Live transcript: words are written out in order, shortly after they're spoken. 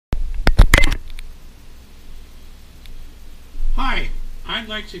Hi, I'd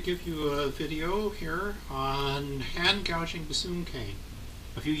like to give you a video here on hand gouging bassoon cane.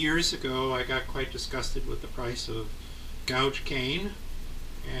 A few years ago I got quite disgusted with the price of gouge cane,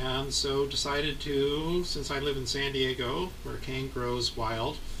 and so decided to, since I live in San Diego where cane grows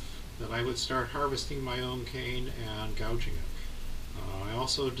wild, that I would start harvesting my own cane and gouging it. I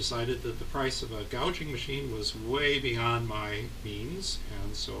also decided that the price of a gouging machine was way beyond my means,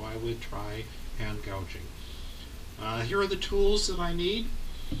 and so I would try hand gouging. Here are the tools that I need.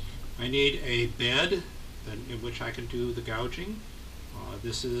 I need a bed in which I can do the gouging.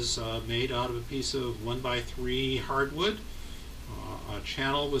 This is made out of a piece of 1x3 hardwood. A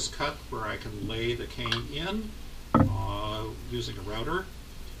channel was cut where I can lay the cane in using a router.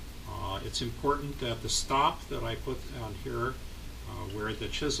 It's important that the stop that I put on here where the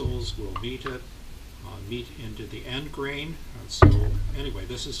chisels will meet it meet into the end grain. And so anyway,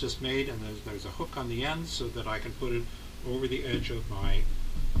 this is just made, and there's a hook on the end so that I can put it over the edge of my,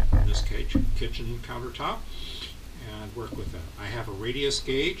 in this case, kitchen countertop and work with that. I have a radius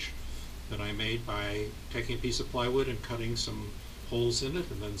gauge that I made by taking a piece of plywood and cutting some holes in it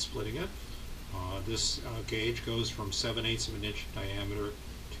and then splitting it. This gauge goes from 7/8 of an inch in diameter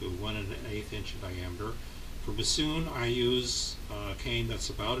to 1/8 inch in diameter. For bassoon, I use cane that's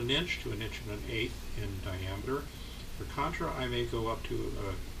about 1 inch to 1 1/8 in diameter. For contra, I may go up to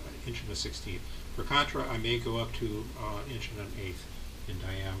 1 1/16. For contra, I may go up to 1 1/8 in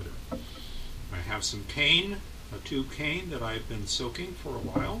diameter. I have some cane, a tube cane that I've been soaking for a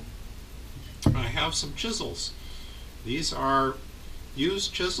while. I have some chisels. These are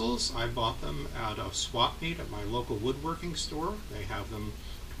used chisels. I bought them at a swap meet at my local woodworking store. They have them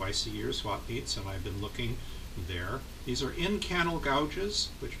twice a year, swap meets, and I've been looking there. These are in-canal gouges,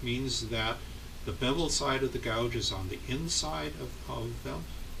 which means that the bevel side of the gouge is on the inside of them.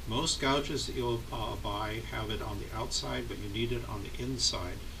 Most gouges that you'll buy have it on the outside, but you need it on the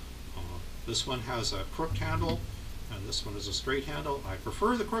inside. This one has a crooked handle, and this one is a straight handle. I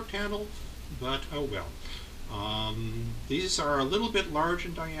prefer the crooked handle, but oh well. These are a little bit large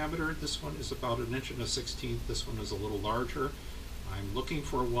in diameter. This one is about 1 1/16. This one is a little larger. I'm looking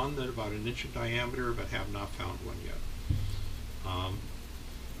for one that's about 1 inch in diameter, but have not found one yet.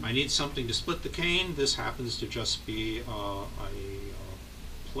 I need something to split the cane. This happens to just be a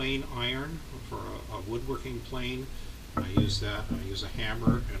plane iron for a woodworking plane. I use that. I use a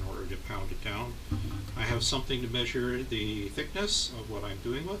hammer in order to pound it down. I have something to measure the thickness of what I'm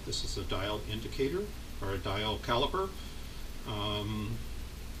doing with. This is a dial indicator, or a dial caliper.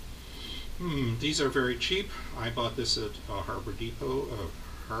 These are very cheap. I bought this at Harbor Depot,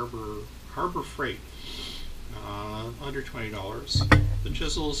 Harbor Freight, under $20. The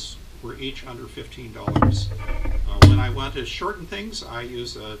chisels were each under $15. When I want to shorten things, I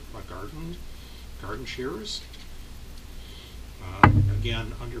use a garden shears.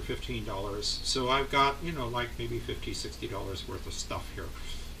 Again, under $15. So I've got, like maybe $50, $60 worth of stuff here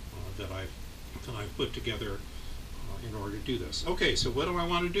that I've put together in order to do this. Okay, so what do I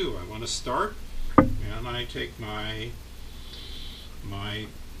want to do? I want to start, and I take my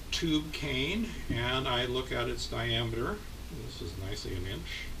tube cane and I look at its diameter. This is nicely 1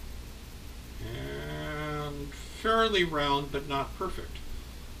 inch, and fairly round but not perfect.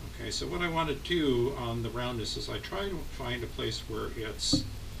 Okay, so what I want to do on the roundness is I try to find a place where it's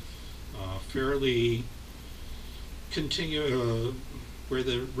fairly where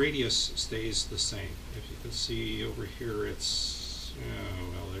the radius stays the same. If you can see over here, it's,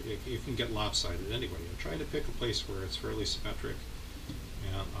 you can get lopsided anyway. I try to pick a place where it's fairly symmetric,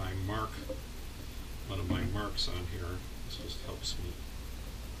 and I mark one of my marks on here. This just helps me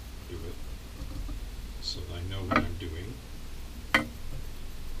do it so that I know what I'm doing. I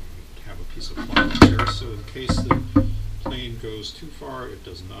have a piece of plywood here, so in case the plane goes too far, it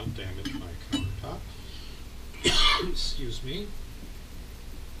does not damage my countertop. Excuse me.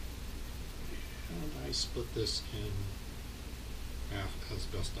 And I split this in half as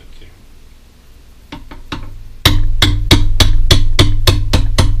best I can.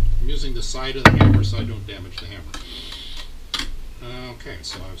 I'm using the side of the hammer so I don't damage the hammer. Okay,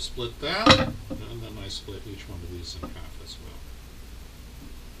 so I've split that, and then I split each one of these in half as well.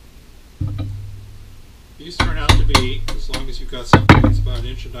 These turn out to be, as long as you've got something that's about 1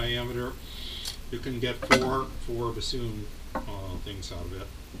 inch in diameter, you can get four bassoon things out of it.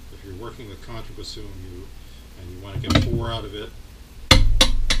 If you're working with contrabassoon and you want to get 4 out of it,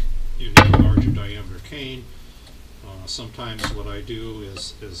 you need a larger diameter cane. Sometimes what I do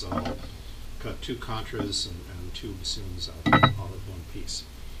is I'll cut 2 contras and 2 bassoons out of one piece.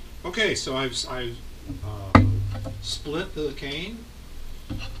 Okay, so I've split the cane.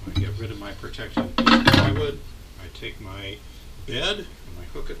 I get rid of my protective plywood. I take my bed and I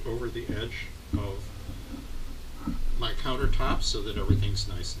hook it over the edge of my countertop so that everything's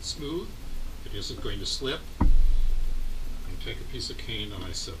nice and smooth. It isn't going to slip. I take a piece of cane and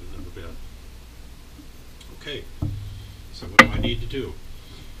I set it in the bed. Okay, so what do I need to do?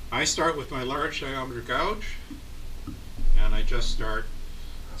 I start with my large diameter gouge and I just start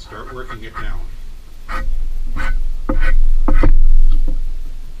working it down. Okay.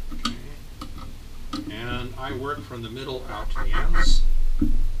 And I work from the middle out to the ends.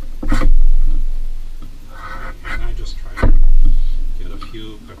 And I just try to get a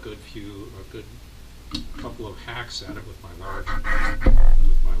good couple of hacks at it with my large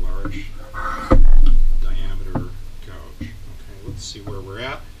diameter gouge. Okay, let's see where we're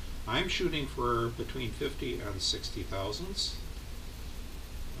at. I'm shooting for between 50 and 60 thousandths.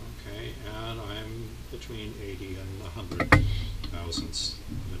 Okay, and I'm between 80 and 100 thousandths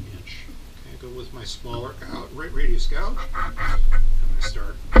of an inch. Okay, I go with my smaller radius gouge, and I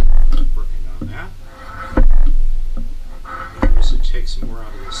start working on that. Notice it takes more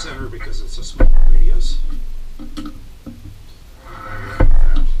out of the center because it's a smaller radius.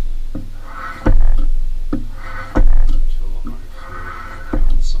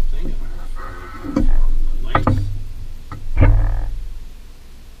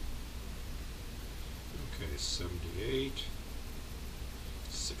 Okay, 78,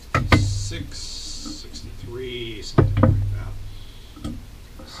 66, 63, something like that. More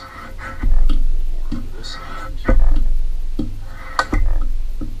on this end.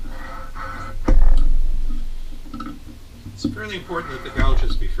 It's fairly important that the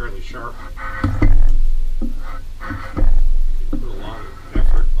gouges be fairly sharp. You can put a lot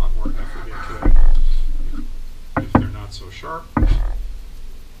more effort into it if they're not so sharp.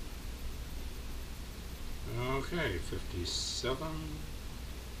 Okay, 57,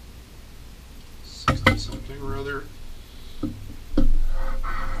 60 something or other. A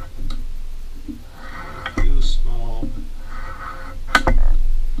few small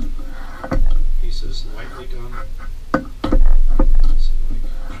pieces lightly done. So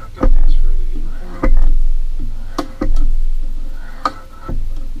I can get things fairly uniform.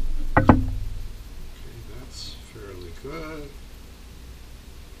 Okay, that's fairly good.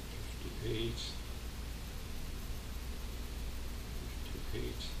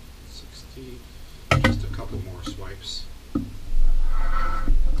 58. 60, just a couple more swipes. At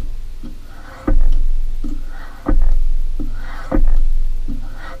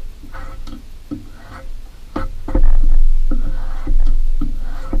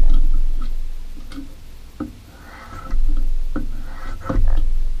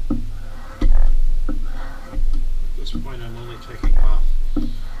this point I'm only taking off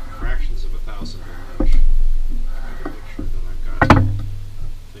fractions of a thousandth of an inch. Trying to make sure that I've got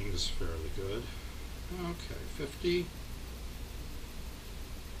things fairly good. Okay, 50.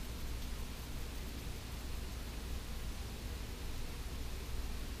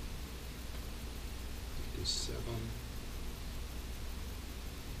 57.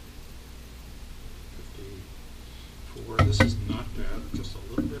 54. This is not bad, just a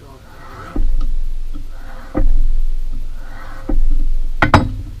little bit off the red.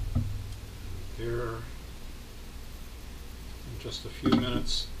 There. In just a few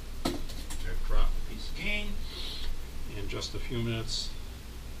minutes, I've dropped a piece of cane. In just a few minutes,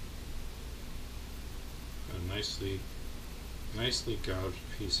 a nicely gouged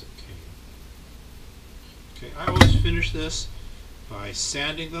piece of cane. Okay, I always finish this by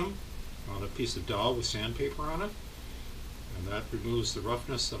sanding them on a piece of dowel with sandpaper on it, and that removes the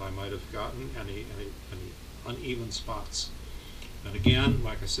roughness that I might have gotten, any uneven spots. And again,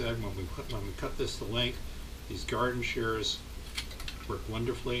 like I said, when we cut this to length, these garden shears work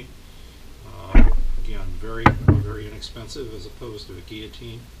wonderfully. Again, very, very inexpensive as opposed to a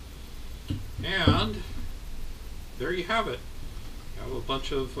guillotine. And there you have it. You have a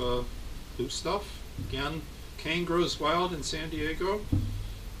bunch of loose stuff. Again, cane grows wild in San Diego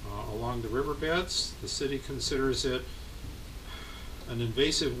along the riverbeds. The city considers it an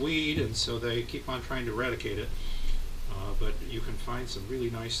invasive weed, and so they keep on trying to eradicate it. But you can find some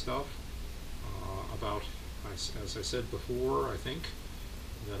really nice stuff about, as I said before, I think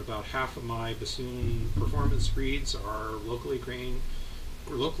that about half of my bassoon performance reeds are locally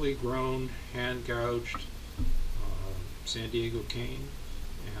grown, hand-gouged San Diego cane,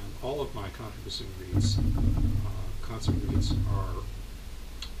 and all of my contrabassoon reeds, concert reeds, are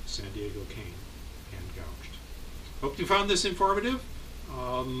San Diego cane, hand-gouged. Hope you found this informative.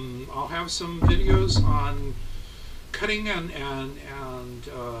 I'll have some videos on cutting and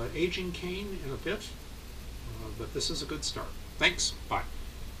aging cane in a bit, but this is a good start. Thanks. Bye.